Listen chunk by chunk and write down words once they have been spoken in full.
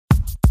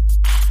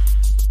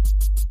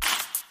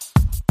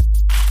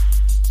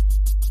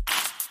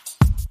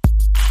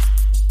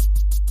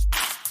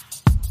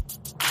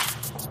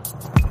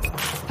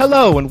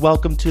Hello and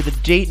welcome to the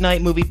Date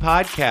Night Movie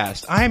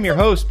Podcast. I am your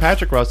host,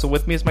 Patrick Russell.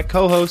 With me is my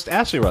co-host,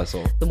 Ashley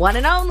Russell. The one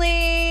and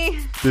only.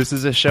 This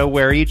is a show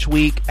where each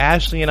week,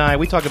 Ashley and I,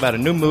 we talk about a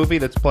new movie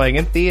that's playing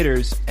in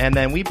theaters, and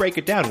then we break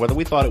it down, whether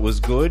we thought it was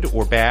good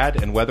or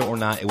bad, and whether or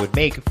not it would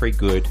make for a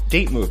good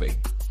date movie.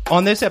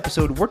 On this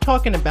episode, we're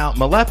talking about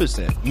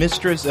Maleficent,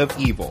 Mistress of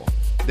Evil.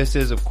 This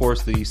is, of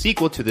course, the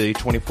sequel to the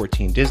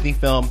 2014 Disney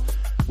film,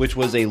 which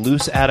was a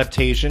loose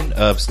adaptation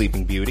of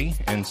Sleeping Beauty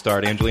and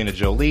starred Angelina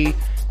Jolie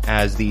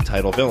as the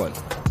title villain.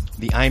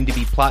 The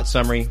IMDb plot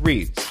summary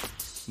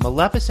reads,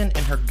 Maleficent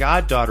and her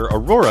goddaughter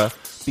Aurora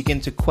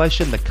begin to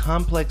question the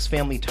complex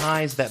family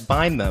ties that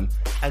bind them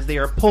as they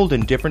are pulled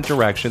in different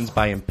directions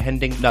by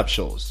impending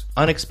nuptials,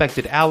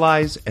 unexpected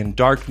allies, and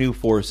dark new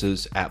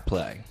forces at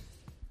play.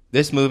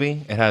 This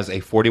movie, it has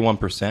a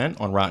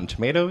 41% on Rotten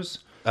Tomatoes,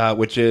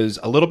 which is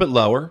a little bit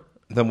lower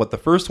than what the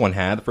first one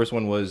had. The first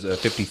one was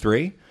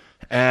 53%.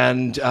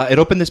 And it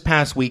opened this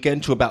past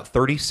weekend to about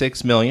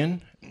 36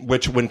 million,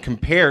 which when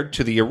compared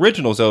to the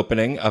original's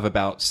opening of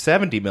about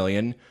 70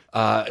 million,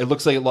 it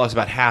looks like it lost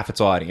about half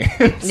its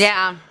audience.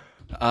 Yeah.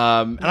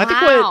 And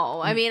wow.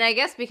 I think I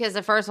guess because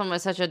the first one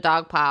was such a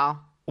dog pile.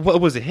 Well,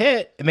 it was a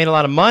hit. It made a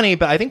lot of money,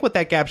 but I think what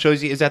that gap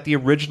shows you is that the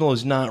original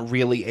is not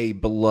really a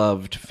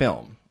beloved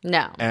film.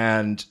 No.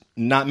 And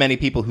not many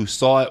people who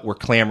saw it were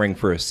clamoring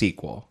for a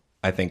sequel,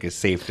 I think is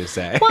safe to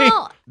say.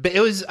 Well, but it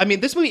was,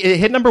 this movie, it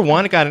hit number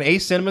one. It got an A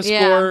Cinema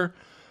score.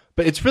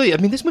 But it's really,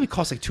 this movie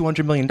cost like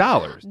 $200 million.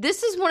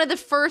 This is one of the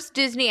first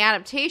Disney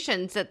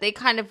adaptations that they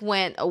kind of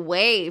went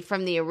away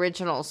from the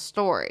original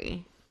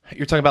story.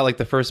 You're talking about like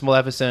the first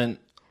Maleficent?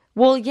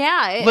 Well,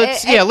 yeah.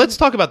 Let's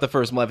talk about the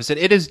first Maleficent.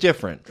 It is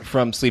different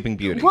from Sleeping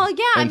Beauty. Well,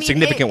 yeah. In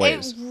significant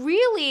ways. It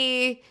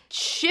really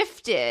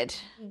shifted,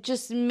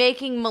 just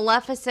making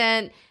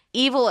Maleficent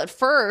evil at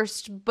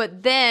first,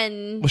 but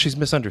then... Well, she's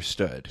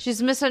misunderstood.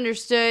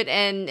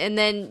 And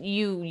then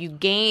you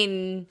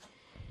gain...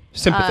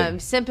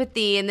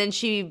 sympathy, and then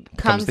she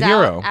comes out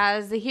hero.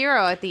 as the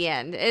hero at the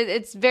end.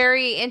 It's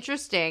very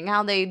interesting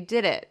how they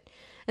did it.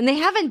 And they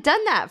haven't done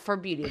that for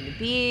Beauty and the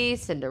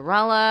Beast,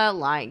 Cinderella,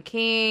 Lion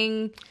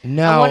King.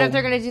 No. I wonder if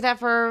they're going to do that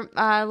for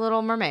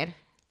Little Mermaid.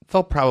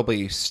 They'll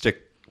probably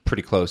stick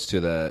pretty close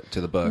to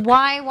the book.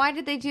 Why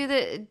did they do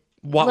the...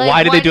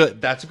 Why did they do it?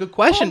 That's a good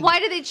question. Well, why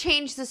did they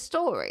change the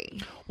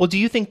story? Well, do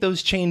you think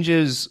those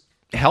changes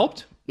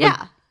helped?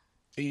 Yeah.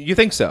 You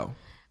think so?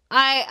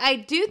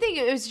 I do think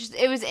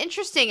it was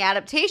interesting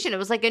adaptation. It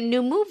was like a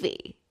new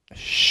movie.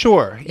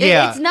 Sure,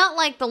 yeah. It's not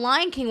like The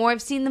Lion King where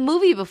I've seen the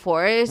movie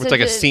before. It's like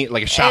a scene,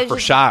 like a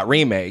shot-for-shot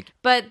remake.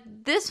 But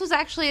this was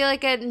actually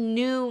like a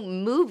new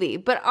movie.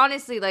 But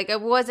honestly, like I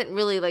wasn't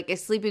really like a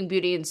Sleeping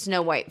Beauty and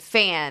Snow White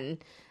fan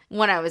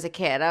when I was a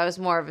kid. I was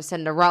more of a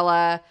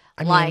Cinderella,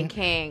 Lion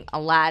King,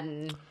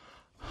 Aladdin.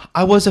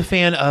 I was a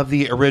fan of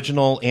the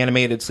original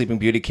animated Sleeping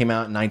Beauty. Came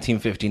out in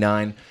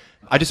 1959.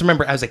 I just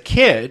remember as a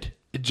kid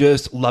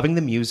just loving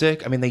the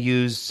music. They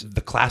used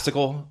the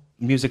classical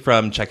music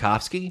from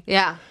Tchaikovsky.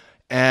 Yeah.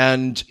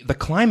 And the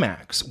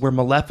climax where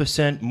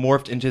Maleficent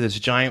morphed into this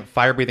giant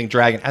fire-breathing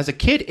dragon. As a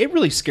kid, it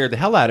really scared the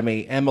hell out of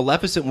me. And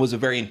Maleficent was a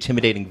very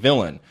intimidating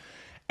villain.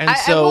 And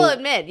I will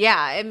admit,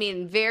 yeah.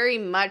 Very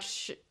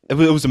much it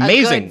was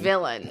amazing. A good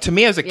villain. To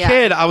me as a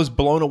kid, I was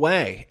blown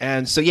away.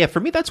 And so, yeah,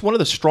 for me, that's one of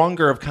the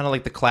stronger of kind of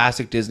like the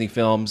classic Disney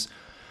films.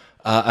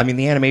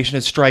 The animation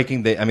is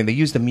striking. They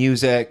use the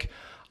music.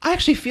 I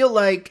actually feel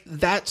like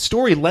that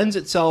story lends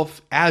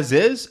itself as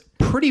is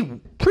pretty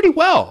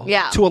well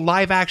to a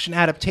live action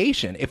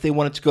adaptation. If they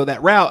wanted to go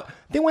that route,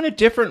 they went a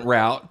different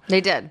route. They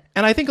did.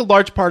 And I think a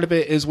large part of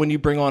it is when you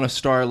bring on a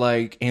star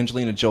like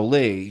Angelina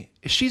Jolie,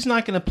 she's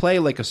not going to play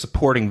like a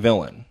supporting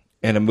villain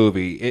in a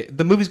movie.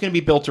 The movie's going to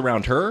be built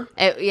around her.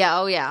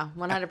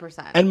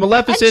 100%. And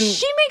Maleficent... And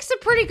she makes a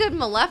pretty good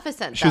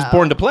Maleficent, She was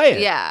born to play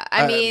it.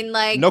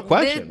 Yeah. No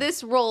question.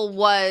 This role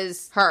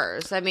was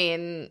hers.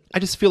 I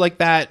just feel like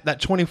that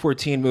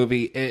 2014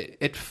 movie,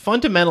 it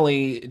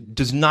fundamentally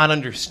does not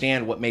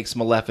understand what makes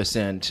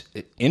Maleficent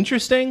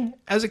interesting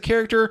as a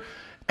character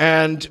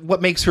and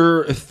what makes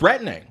her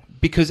threatening.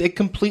 Because it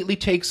completely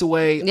takes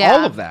away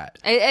all of that.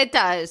 It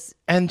does.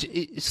 And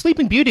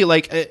Sleeping Beauty,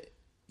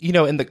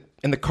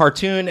 in the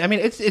cartoon,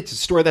 it's a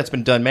story that's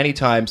been done many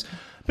times.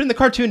 But in the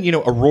cartoon,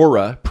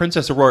 Aurora,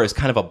 Princess Aurora is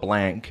kind of a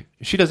blank.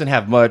 She doesn't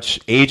have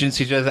much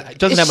agency. She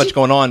doesn't have much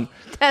going on.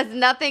 There's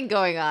nothing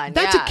going on.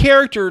 That's a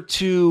character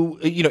to,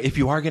 if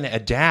you are going to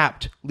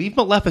adapt, leave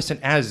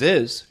Maleficent as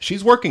is.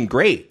 She's working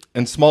great.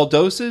 In small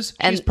doses,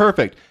 she's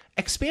perfect.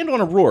 Expand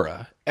on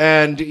Aurora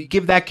and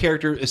give that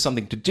character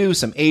something to do,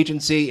 some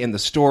agency in the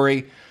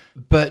story.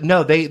 But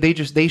no,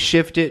 they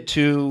shift it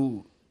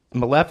to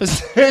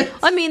Maleficent.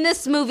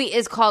 This movie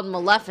is called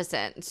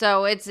Maleficent,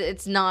 so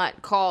it's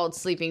not called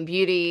Sleeping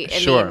Beauty.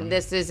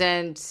 This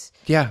isn't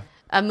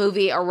a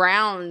movie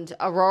around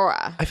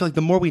Aurora. I feel like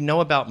the more we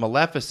know about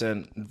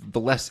Maleficent, the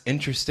less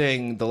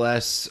interesting,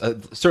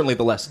 certainly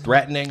the less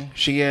threatening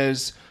she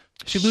is.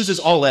 She loses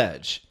all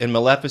edge. In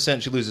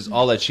Maleficent, she loses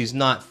all edge. She's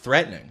not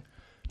threatening.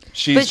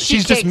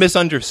 She's just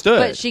misunderstood.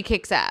 But she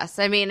kicks ass.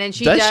 I mean, and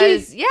she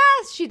does.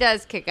 Yes, she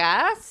does kick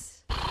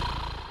ass.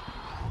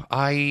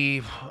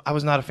 I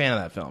was not a fan of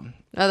that film.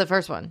 Oh, the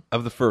first one.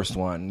 Of the first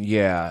one,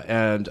 yeah.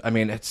 And I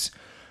mean,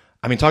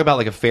 talk about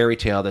like a fairy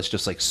tale that's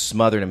just like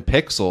smothered in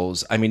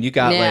pixels. I mean, you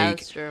got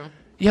that's true.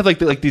 You have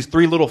like these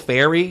three little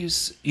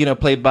fairies,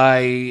 played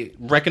by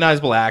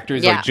recognizable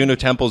actors. Yeah. Like Juno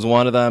Temple's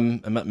one of them.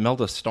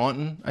 Melda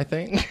Staunton, I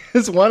think,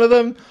 is one of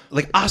them.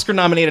 Like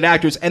Oscar-nominated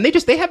actors, and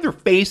they have their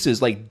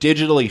faces like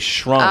digitally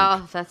shrunk.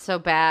 Oh, that's so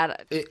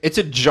bad. It's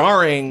a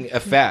jarring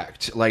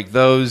effect. Like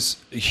those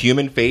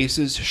human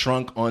faces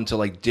shrunk onto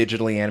like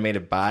digitally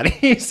animated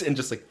bodies and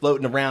just like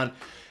floating around.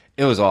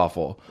 It was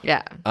awful.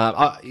 Yeah.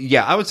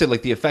 I would say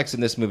like the effects in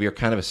this movie are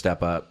kind of a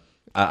step up.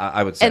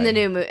 I would say in the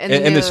new movie.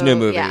 In this new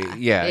movie,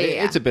 Yeah.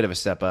 It's a bit of a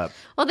step up.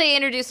 Well, they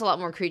introduce a lot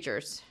more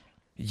creatures.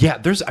 Yeah,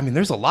 there's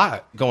a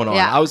lot going on.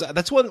 Yeah.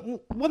 That's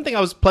one thing I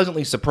was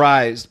pleasantly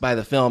surprised by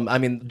the film. I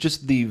mean,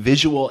 just the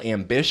visual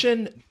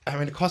ambition. I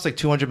mean, it costs like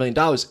 $200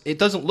 million. It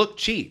doesn't look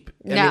cheap.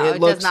 It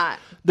does not.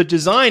 The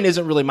design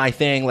isn't really my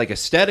thing, like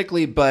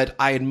aesthetically, but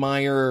I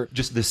admire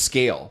just the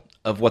scale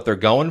of what they're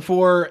going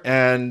for,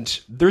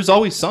 and there's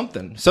always some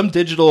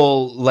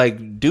digital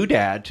like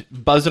doodad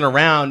buzzing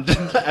around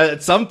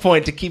at some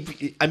point to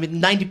keep. I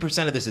mean,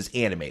 90% of this is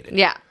animated.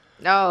 Yeah.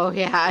 Oh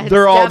yeah.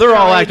 They're all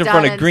acting in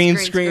front of green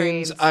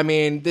screens. I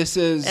mean, this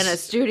is in a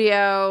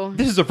studio.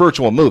 This is a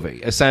virtual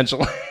movie,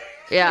 essentially.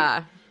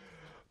 Yeah.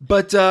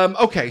 But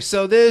okay,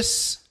 so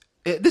this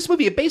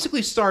movie, it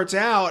basically starts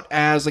out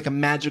as like a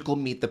magical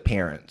Meet the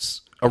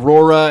Parents.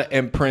 Aurora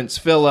and Prince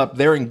Philip,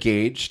 they're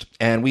engaged,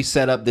 and we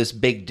set up this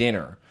big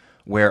dinner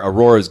where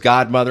Aurora's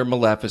godmother,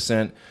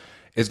 Maleficent,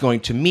 is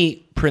going to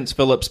meet Prince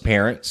Philip's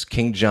parents,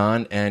 King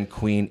John and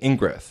Queen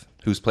Ingrid,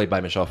 who's played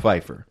by Michelle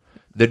Pfeiffer.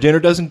 The dinner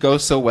doesn't go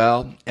so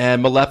well,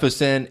 and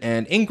Maleficent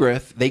and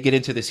Ingrid, they get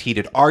into this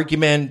heated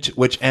argument,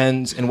 which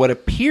ends in what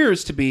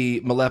appears to be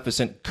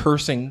Maleficent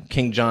cursing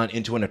King John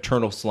into an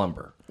eternal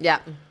slumber. Yeah.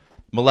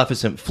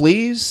 Maleficent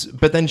flees,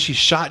 but then she's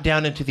shot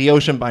down into the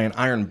ocean by an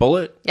iron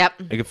bullet. Yep.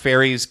 Like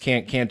fairies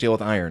can't deal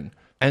with iron.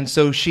 And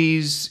so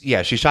she's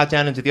shot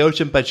down into the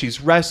ocean, but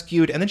she's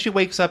rescued, and then she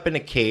wakes up in a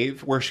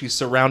cave where she's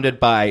surrounded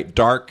by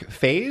dark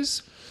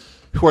fays,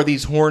 who are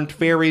these horned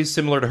fairies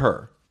similar to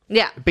her.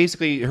 Yeah.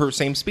 Basically her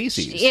same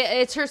species.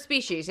 It's her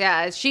species,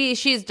 yeah.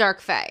 She's dark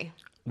fae.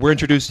 We're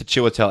introduced to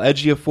Chiwetel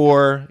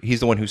Ejiofor.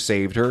 He's the one who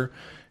saved her.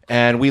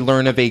 And we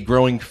learn of a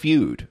growing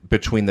feud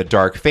between the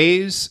dark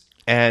fays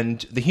and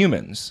the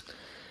humans.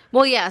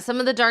 Well, yeah, some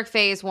of the dark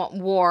fays want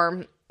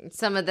war.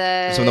 Some of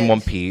them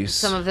want peace.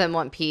 Some of them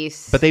want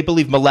peace. But they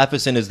believe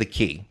Maleficent is the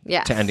key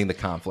to ending the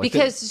conflict.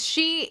 Because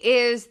she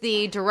is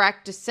the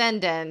direct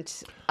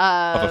descendant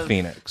of a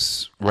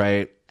phoenix,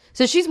 right?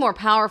 So she's more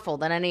powerful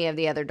than any of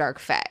the other dark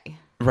fae.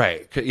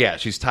 Right. Yeah,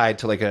 she's tied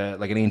to like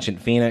an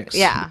ancient phoenix.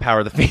 Yeah. The power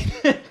of the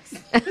phoenix.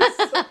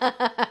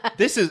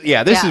 This is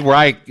where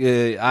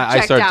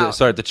I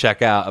started to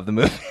check out of the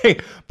movie.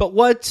 But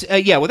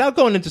without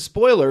going into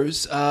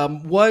spoilers,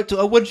 what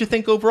did you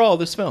think overall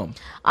of this film?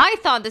 I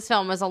thought this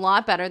film was a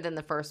lot better than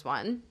the first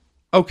one.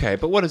 Okay,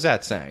 but what is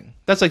that saying?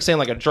 That's like saying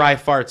like a dry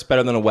fart's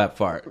better than a wet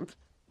fart.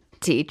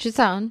 To each his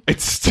own.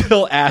 It's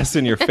still ass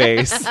in your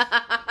face.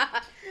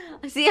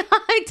 See,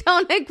 I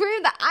don't agree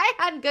with that. I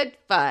had good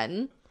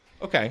fun.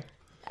 Okay.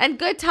 And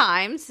good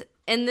times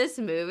in this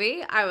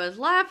movie. I was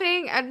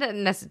laughing. I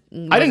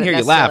didn't hear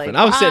you laughing.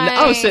 I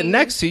was sitting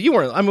next to you. You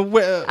weren't.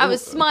 I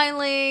was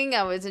smiling.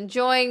 I was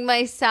enjoying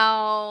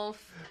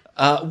myself.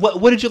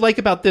 What did you like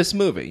about this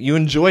movie? You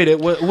enjoyed it.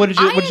 What did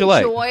you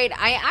like?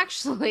 I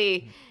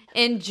actually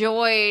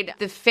enjoyed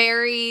the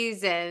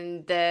fairies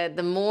and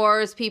the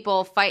Moors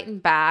people fighting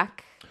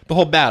back. The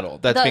whole battle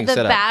that's being set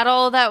up. The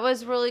battle, that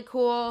was really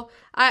cool.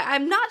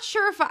 I'm not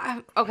sure if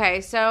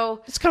okay,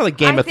 so it's kind of like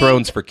Game of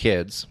Thrones for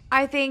kids.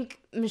 I think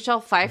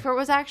Michelle Pfeiffer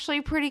was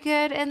actually pretty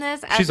good in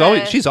this. She's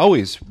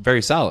always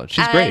very solid.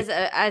 She's great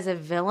as a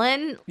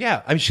villain.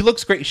 Yeah, I mean, she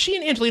looks great. She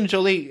and Angelina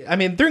Jolie. I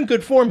mean, they're in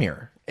good form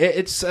here.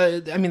 It's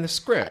the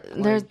script.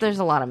 There's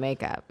a lot of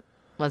makeup.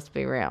 Let's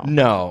be real.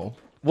 No.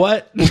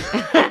 What?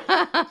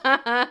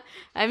 I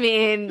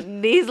mean,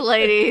 these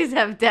ladies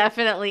have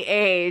definitely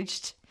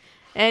aged,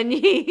 and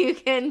you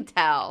can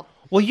tell.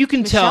 Well, you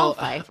can Michelle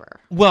Pfeiffer.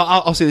 Well,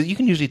 I'll say that you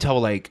can usually tell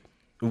like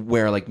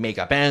where like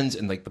makeup ends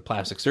and like the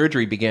plastic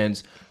surgery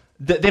begins.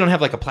 They don't have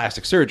like a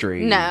plastic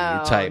surgery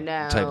type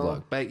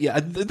look, but yeah,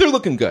 they're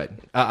looking good.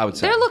 I would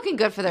say they're looking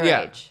good for their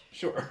age.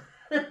 Sure.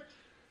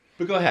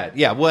 But go ahead.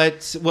 Yeah. What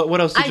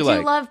else did you like? I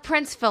do love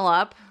Prince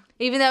Philip,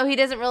 even though he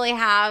doesn't really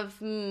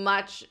have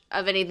much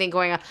of anything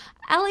going on.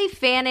 Ellie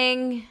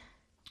Fanning.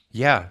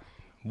 Yeah.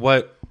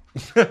 What?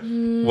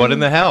 What in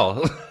the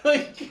hell?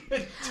 Like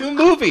 2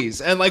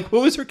 movies, and like, who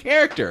was her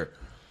character?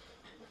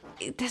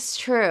 That's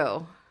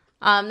true.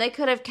 They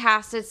could have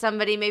casted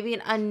somebody, maybe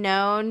an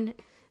unknown.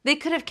 They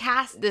could have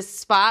cast this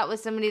spot with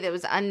somebody that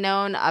was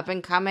unknown, up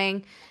and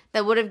coming,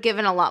 that would have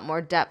given a lot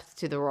more depth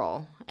to the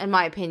role, in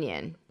my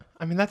opinion.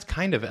 I mean, that's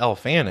kind of Elle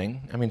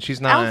Fanning. I mean, she's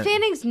not. Elle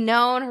Fanning's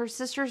known. Her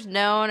sister's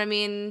known. I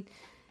mean,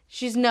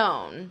 she's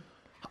known.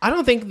 I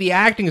don't think the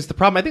acting is the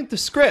problem. I think the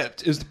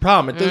script is the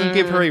problem. It doesn't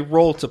give her a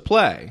role to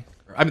play.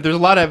 I mean, there's a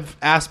lot of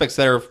aspects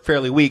that are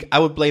fairly weak. I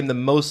would blame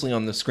them mostly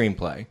on the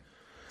screenplay.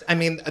 I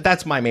mean,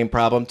 that's my main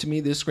problem. To me,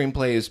 this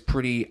screenplay is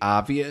pretty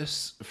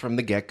obvious from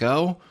the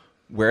get-go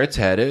where it's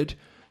headed,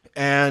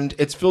 and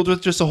it's filled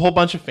with just a whole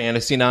bunch of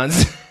fantasy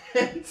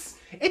nonsense.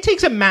 It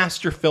takes a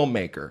master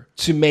filmmaker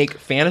to make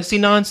fantasy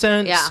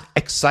nonsense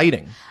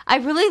exciting. I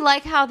really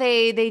like how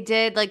they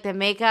did like the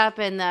makeup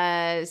and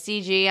the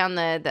CG on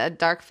the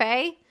Dark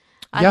Fae.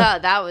 I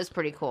thought that was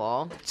pretty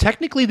cool.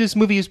 Technically, this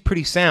movie is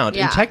pretty sound.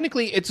 Yeah. And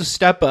technically, it's a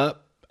step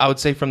up, I would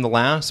say, from the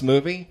last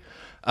movie.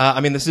 I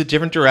mean, this is a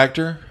different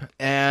director,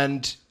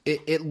 and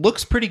it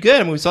looks pretty good.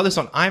 I mean, we saw this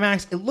on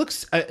IMAX. It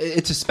looks,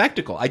 it's a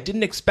spectacle. I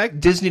didn't expect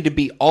Disney to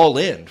be all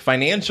in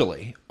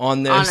financially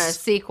on this. On a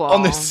sequel.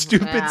 On this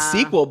stupid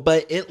sequel,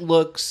 but it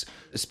looks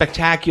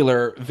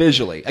spectacular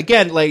visually.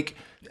 Again, like,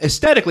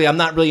 aesthetically, I'm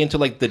not really into,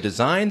 like, the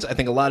designs. I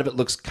think a lot of it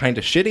looks kind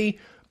of shitty,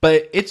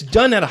 but it's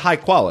done at a high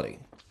quality.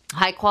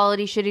 High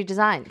quality, shitty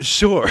design.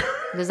 Sure.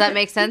 Does that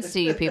make sense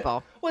to you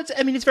people? Well,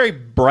 it's very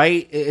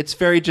bright. It's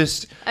very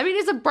just... I mean,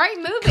 it's a bright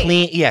movie.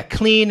 Clean, yeah,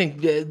 clean.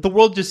 And the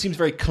world just seems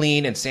very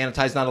clean and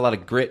sanitized, not a lot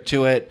of grit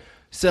to it.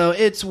 So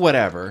it's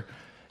whatever.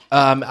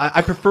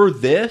 I prefer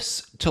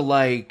this to,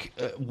 like,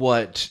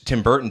 what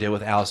Tim Burton did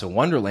with Alice in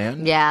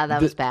Wonderland. Yeah,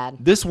 that was bad.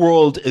 This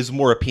world is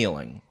more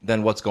appealing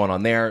than what's going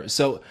on there.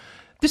 So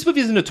this movie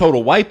isn't a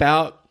total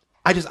wipeout.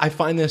 I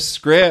find this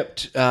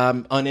script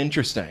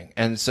uninteresting.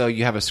 And so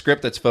you have a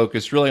script that's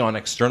focused really on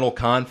external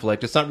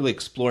conflict. It's not really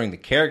exploring the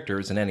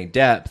characters in any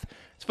depth.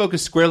 It's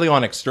focused squarely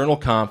on external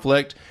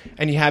conflict.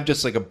 And you have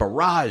just like a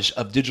barrage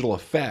of digital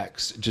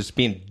effects just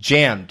being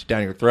jammed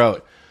down your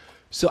throat.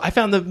 So I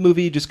found the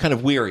movie just kind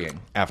of wearying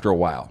after a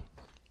while.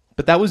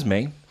 But that was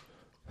me.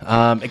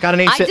 It got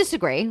an 8. I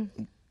disagree.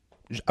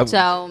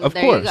 So of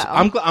there course.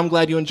 you go. I'm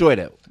glad you enjoyed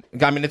it.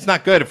 I mean, it's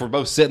not good if we're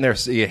both sitting there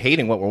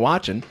hating what we're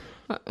watching.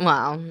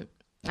 Well,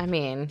 I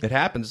mean... It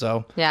happens,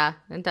 though. Yeah,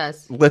 it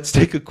does. Let's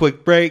take a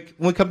quick break.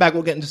 When we come back,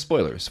 we'll get into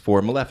spoilers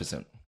for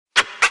Maleficent.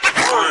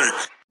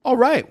 All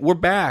right, we're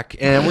back,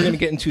 and we're going to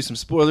get into some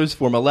spoilers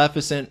for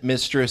Maleficent,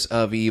 Mistress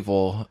of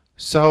Evil.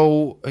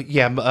 So,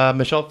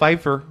 Michelle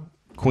Pfeiffer,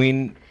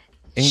 Queen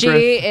Ingrid.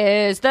 She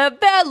is the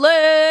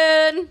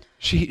villain!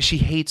 She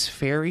hates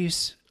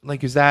fairies?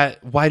 Like, is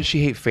that... Why does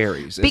she hate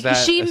fairies? Is Because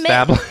that she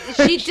established?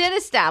 She did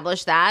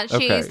establish that. She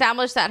Okay.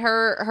 established that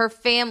her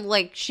family,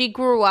 like, she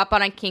grew up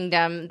on a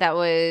kingdom that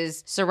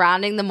was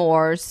surrounding the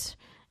Moors,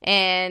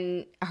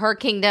 and her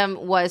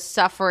kingdom was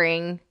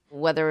suffering,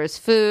 whether it was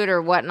food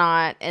or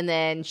whatnot, and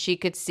then she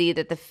could see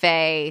that the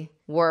Fae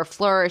were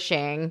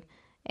flourishing,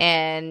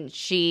 and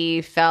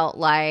she felt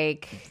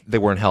like They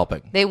weren't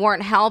helping. they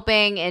weren't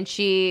helping, and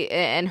she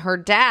and her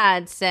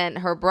dad sent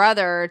her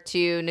brother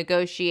to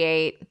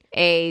negotiate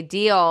a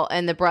deal,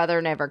 and the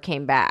brother never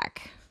came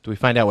back. Do we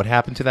find out what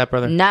happened to that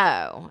brother?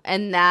 No,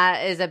 and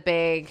that is a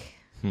big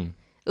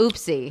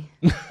oopsie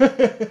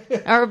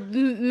or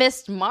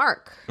missed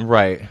mark.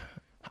 Right.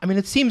 I mean,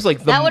 it seems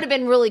like That would have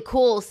been really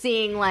cool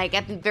seeing, like,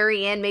 at the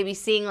very end, maybe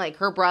seeing, like,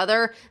 her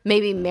brother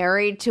maybe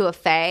married to a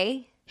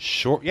fae.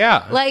 Sure,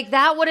 yeah. Like,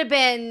 that would have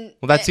been...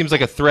 Well, that seems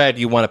like a thread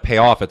you want to pay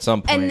off at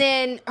some point. And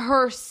then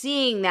her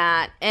seeing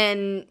that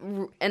and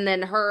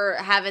then her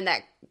having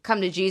that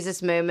come to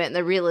Jesus moment and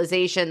the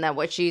realization that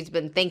what she's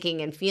been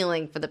thinking and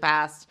feeling for the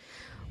past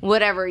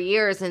whatever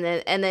years, and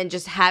then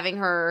just having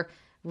her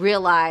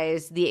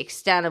realize the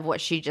extent of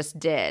what she just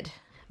did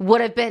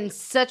would have been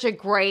such a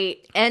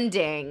great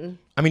ending.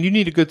 I mean, you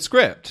need a good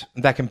script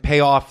that can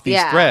pay off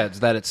these threads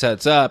that it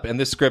sets up, and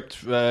this script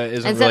isn't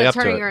Instead really of up to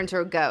it. turning her into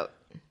a goat.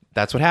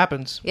 That's what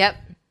happens. Yep.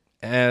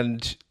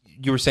 And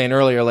you were saying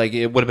earlier, like,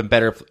 it would have been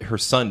better if her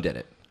son did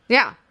it.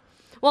 Yeah.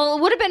 Well,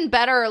 it would have been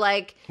better,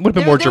 like... Would have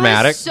been more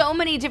dramatic. There were so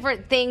many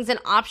different things and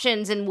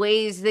options and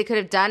ways they could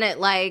have done it.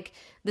 Like,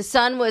 the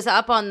son was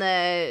up on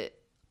the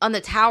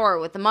tower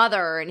with the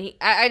mother, and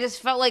I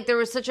just felt like there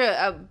was such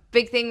a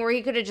big thing where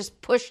he could have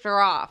just pushed her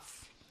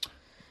off.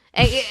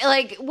 And,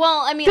 like,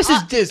 well, I mean... This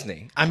is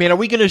Disney. I mean, are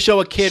we going to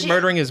show a kid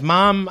murdering his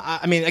mom?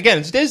 I mean, again,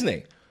 it's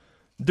Disney.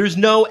 There's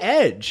no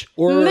edge.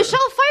 Or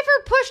Michelle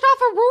Pfeiffer pushed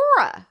off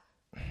Aurora.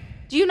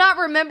 Do you not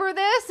remember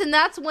this? And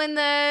that's when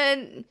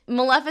the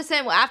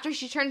Maleficent, after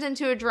she turns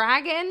into a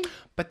dragon.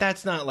 But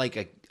that's not like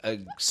a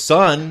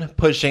son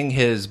pushing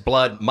his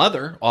blood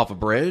mother off a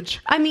bridge.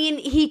 I mean,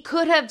 he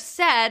could have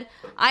said,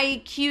 I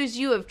accuse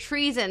you of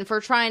treason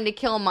for trying to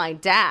kill my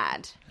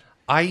dad.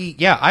 I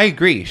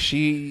agree.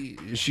 She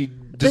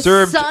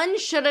deserved... The son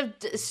should have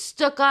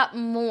stuck up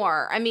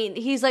more. I mean,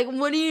 he's like,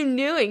 what are you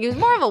doing? He was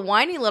more of a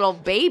whiny little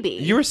baby.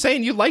 You were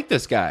saying you like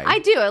this guy. I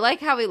do. I like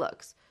how he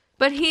looks.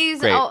 But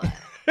he's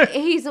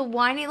he's a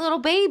whiny little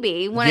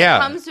baby when it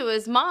comes to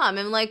his mom.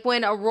 And like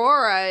when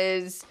Aurora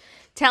is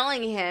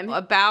telling him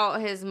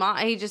about his mom,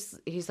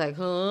 he's like,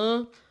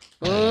 huh?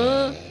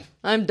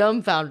 I'm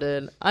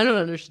dumbfounded. I don't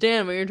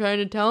understand what you're trying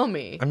to tell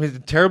me. I mean, it's a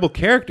terrible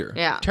character.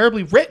 Yeah.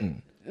 Terribly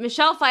written.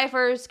 Michelle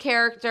Pfeiffer's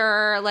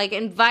character like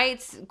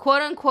invites,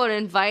 quote unquote,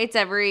 invites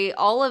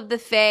all of the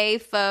Fae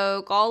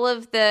folk, all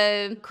of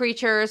the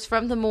creatures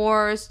from the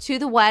moors to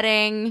the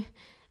wedding,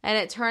 and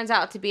it turns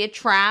out to be a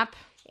trap.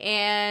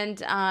 And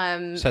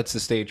sets the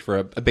stage for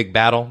a big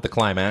battle, the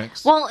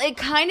climax. Well, it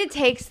kind of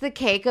takes the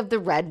cake of the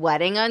Red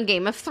Wedding on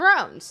Game of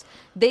Thrones.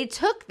 They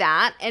took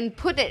that and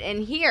put it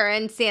in here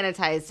and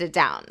sanitized it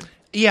down.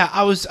 Yeah,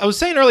 I was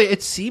saying earlier,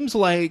 it seems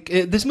like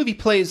this movie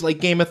plays like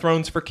Game of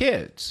Thrones for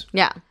kids.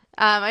 Yeah.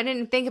 I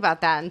didn't think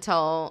about that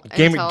until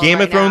Game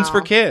right of Thrones now.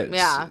 for kids.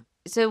 Yeah.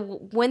 So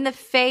when the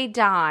Fae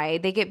die,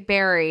 they get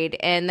buried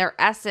and their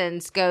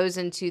essence goes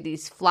into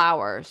these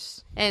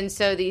flowers. And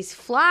so these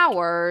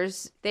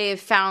flowers, they have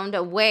found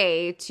a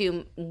way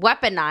to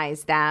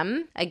weaponize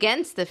them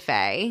against the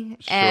Fae.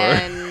 Sure.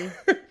 And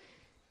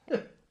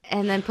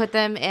then put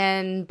them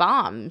in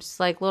bombs,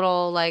 like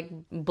little like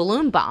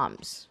balloon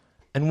bombs.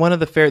 And one of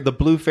the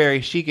blue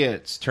fairy, she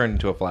gets turned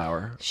into a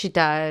flower. She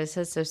does.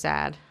 That's so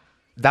sad.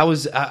 That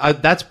was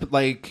that's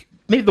like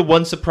maybe the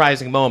one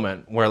surprising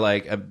moment where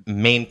like a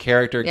main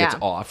character gets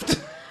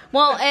offed.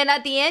 Well, and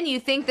at the end, you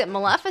think that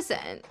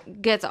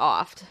Maleficent gets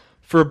offed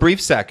for a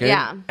brief second.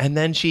 Yeah. And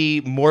then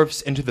she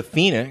morphs into the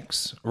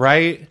Phoenix,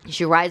 right?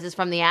 She rises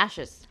from the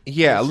ashes.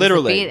 Yeah, She's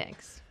literally. the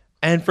Phoenix.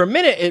 And for a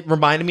minute, it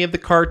reminded me of the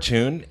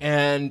cartoon,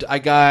 and I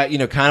got,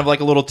 kind of like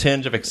a little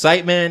tinge of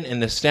excitement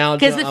and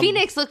nostalgia. Because the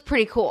Phoenix looked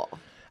pretty cool.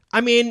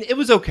 I mean, it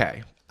was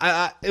okay.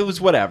 It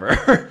was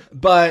whatever.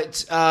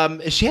 But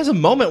she has a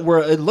moment where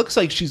it looks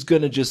like she's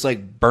going to just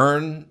like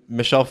burn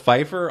Michelle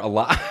Pfeiffer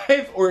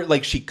alive, or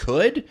like she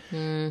could,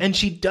 and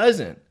she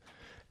doesn't.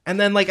 And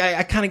then like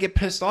I kind of get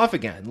pissed off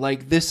again.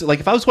 Like this, like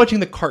if I was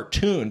watching the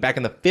cartoon back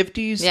in the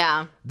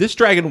 50s, this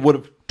dragon would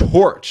have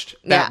torched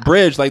that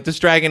bridge. Like this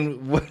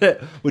dragon would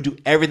do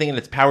everything in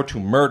its power to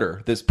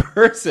murder this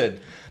person.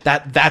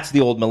 That's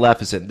the old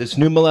Maleficent. This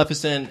new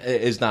Maleficent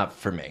is not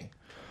for me.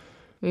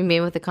 You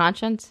mean with the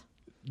conscience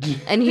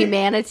and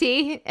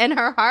humanity in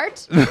her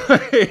heart?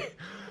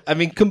 I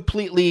mean,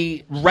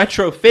 completely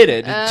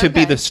retrofitted to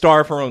be the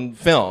star of her own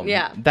film.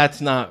 Yeah.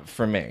 That's not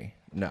for me.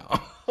 No.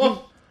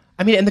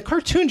 I mean, in the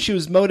cartoon, she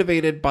was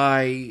motivated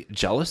by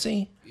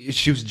jealousy.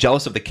 She was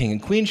jealous of the king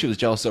and queen. She was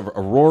jealous of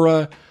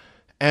Aurora.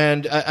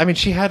 And, I mean,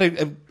 she had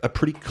a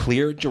pretty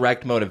clear,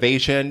 direct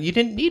motivation. You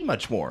didn't need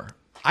much more.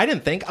 I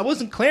didn't think. I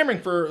wasn't clamoring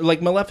for,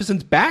 like,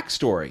 Maleficent's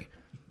backstory.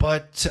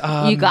 But...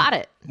 you got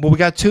it. Well, we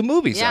got 2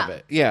 movies of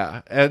it.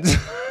 Yeah. And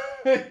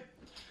when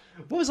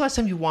was the last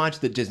time you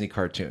watched the Disney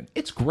cartoon?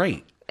 It's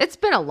great. It's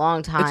been a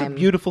long time. It's a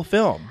beautiful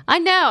film. I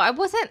know. I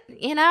wasn't,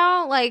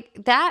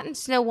 like that and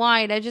Snow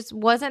White, I just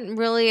wasn't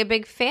really a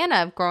big fan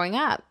of growing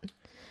up.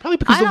 Probably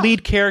because the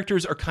lead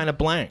characters are kind of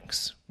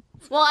blanks.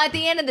 Well, at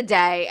the end of the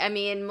day, I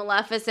mean,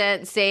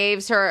 Maleficent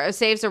saves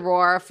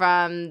Aurora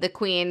from the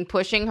queen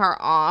pushing her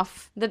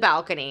off the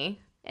balcony.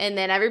 And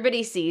then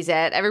everybody sees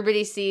it.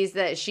 Everybody sees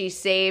that she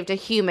saved a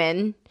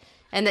human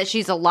and that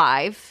she's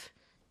alive.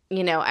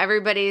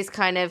 Everybody's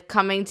kind of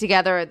coming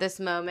together at this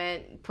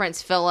moment.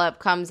 Prince Philip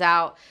comes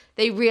out.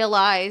 They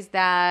realize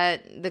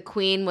that the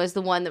queen was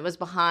the one that was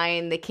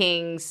behind the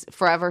king's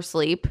forever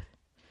sleep.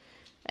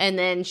 And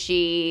then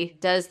she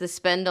does the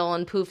spindle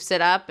and poofs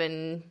it up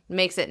and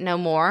makes it no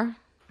more.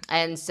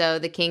 And so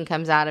the king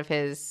comes out of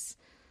his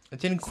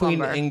Didn't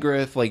slumber. Queen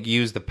Ingrid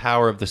use the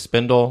power of the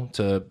spindle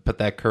to put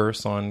that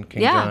curse on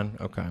King John?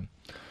 Okay.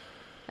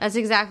 That's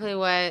exactly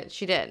what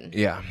she did.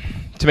 Yeah.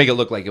 To make it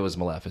look like it was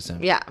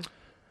Maleficent. Yeah.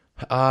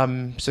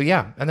 So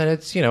yeah, and then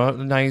it's a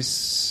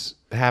nice,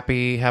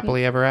 happily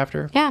ever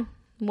after. Yeah,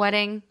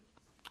 wedding.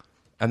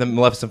 And then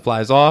Maleficent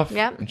flies off.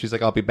 Yep. And she's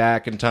like, "I'll be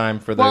back in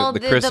time for the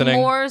christening."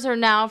 The Moors are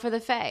now for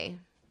the Fae.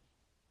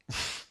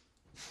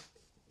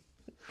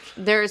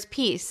 There's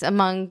peace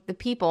among the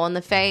people, and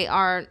the Fae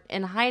aren't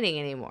in hiding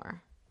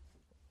anymore.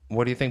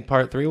 What do you think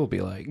Part 3 will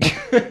be like?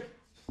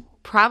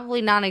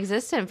 Probably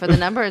non-existent for the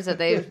numbers that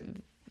they've.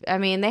 I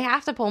mean, they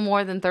have to pull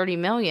more than 30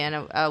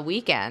 million a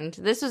weekend.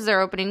 This was their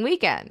opening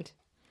weekend.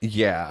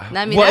 Yeah.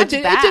 I mean, that's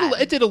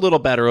bad. It did a little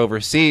better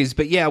overseas,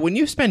 but yeah, when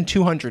you spend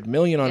 $200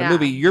 million on a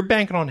movie, you're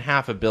banking on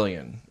 $500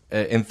 million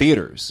in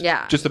theaters.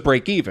 Yeah. Just to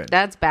break even.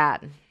 That's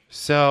bad.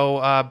 So,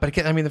 but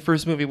again, I mean, the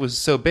first movie was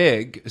so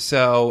big,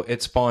 so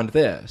it spawned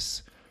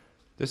this.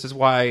 This is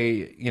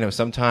why,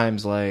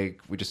 sometimes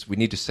like we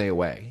need to stay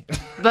away.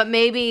 But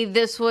maybe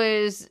this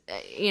was,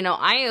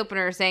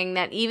 eye-opener saying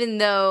that even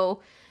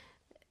though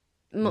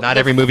not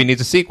every movie needs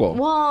a sequel.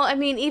 Well, I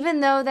mean, even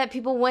though that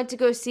people went to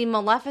go see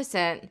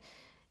Maleficent,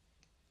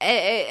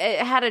 it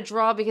had a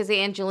draw because of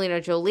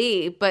Angelina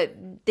Jolie, but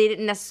they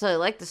didn't necessarily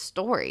like the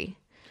story.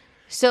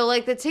 So,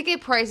 like, the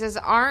ticket prices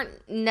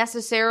aren't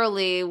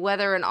necessarily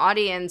whether an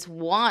audience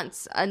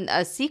wants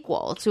a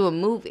sequel to a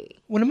movie.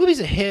 When a movie's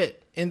a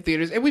hit in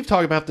theaters, and we've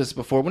talked about this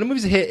before, when a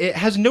movie's a hit, it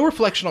has no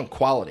reflection on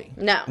quality.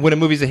 No. When a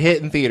movie's a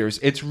hit in theaters,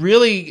 it's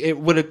really,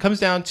 what it comes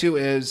down to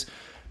is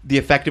the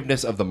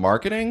effectiveness of the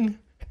marketing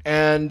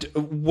and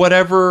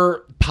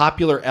whatever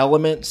popular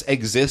elements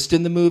exist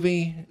in the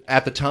movie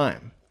at the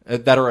time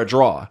that are a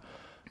draw.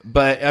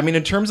 But, I mean,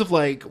 in terms of,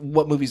 like,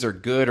 what movies are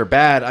good or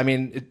bad, I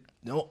mean,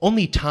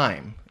 only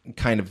time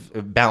kind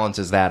of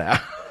balances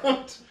that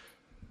out.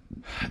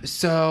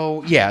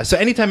 So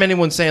anytime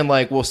anyone's saying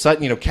like, well,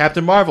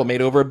 Captain Marvel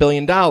made over $1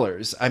 billion.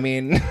 I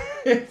mean,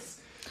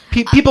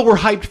 people were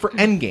hyped for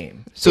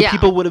Endgame, so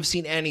people would have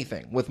seen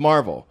anything with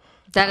Marvel.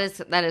 That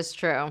is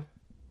true.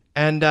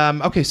 And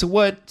okay, so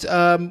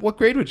what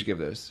grade would you give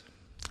this?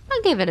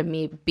 I'll give it a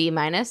B-.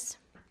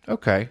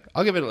 Okay,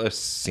 I'll give it a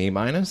C-.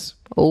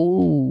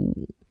 Oh,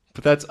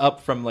 but that's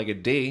up from like a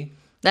D.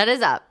 That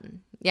is up,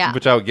 yeah.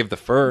 Which I would give the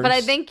first. But I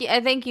think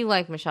you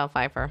like Michelle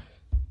Pfeiffer.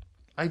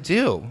 I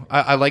do.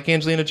 I like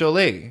Angelina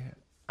Jolie.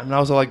 I mean, I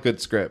also like good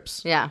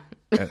scripts. Yeah.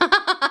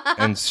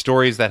 and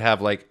stories that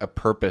have like a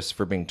purpose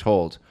for being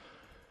told.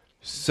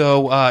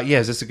 So,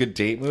 is this a good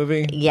date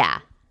movie? Yeah.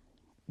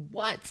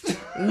 What?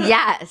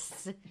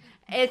 Yes.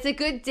 It's a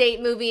good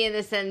date movie in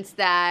the sense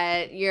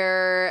that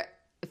your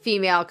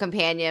female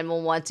companion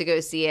will want to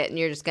go see it and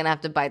you're just going to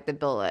have to bite the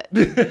bullet.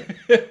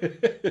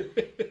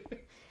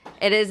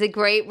 It is a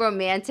great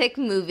romantic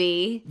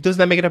movie. Doesn't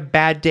that make it a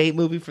bad date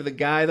movie for the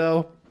guy,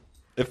 though?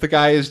 If the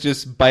guy is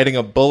just biting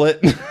a bullet?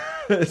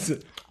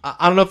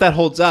 I don't know if that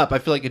holds up. I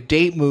feel like a good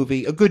date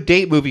movie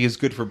is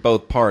good for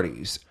both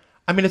parties.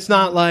 I mean, it's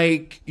not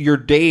like your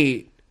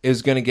date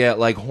is going to get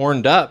like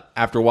horned up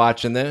after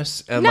watching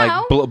this and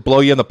like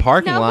blow you in the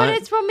parking lot. No,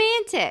 but it's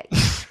romantic.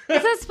 It's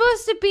not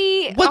supposed to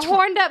be a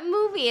horned up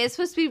movie. It's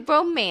supposed to be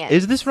romance.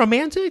 Is this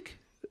romantic?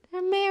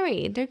 They're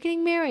married. They're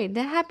getting married.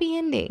 The happy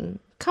ending.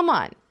 Come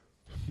on.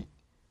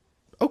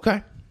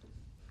 Okay.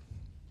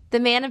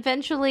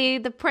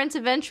 The prince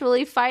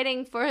eventually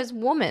fighting for his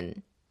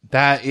woman.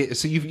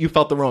 So you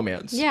felt the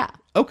romance? Yeah.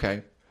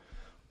 Okay.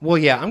 Well,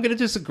 yeah, I'm going to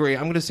disagree.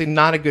 I'm going to say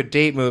not a good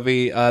date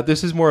movie.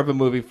 This is more of a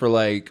movie for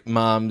like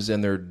moms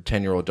and their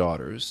 10-year-old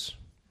daughters.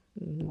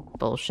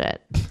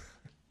 Bullshit.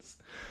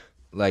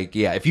 Like,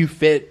 yeah, if you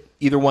fit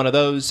either one of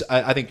those,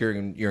 I think you're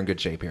in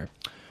good shape here.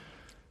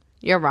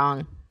 You're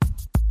wrong.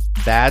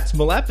 That's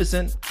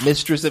Maleficent,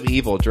 Mistress of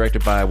Evil,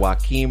 directed by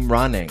Joaquin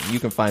Ronning. You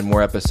can find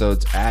more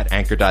episodes at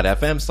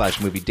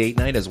anchor.fm/movie date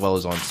night, as well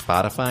as on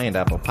Spotify and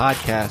Apple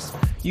Podcasts.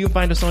 You can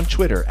find us on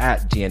Twitter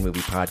at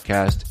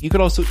DNMoviePodcast. You can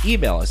also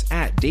email us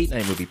at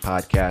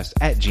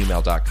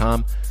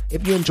datenightmoviepodcast@gmail.com.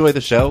 If you enjoy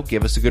the show,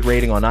 give us a good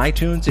rating on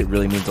iTunes. It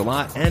really means a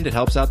lot, and it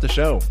helps out the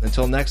show.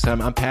 Until next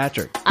time, I'm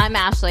Patrick. I'm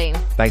Ashley.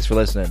 Thanks for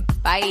listening.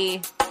 Bye.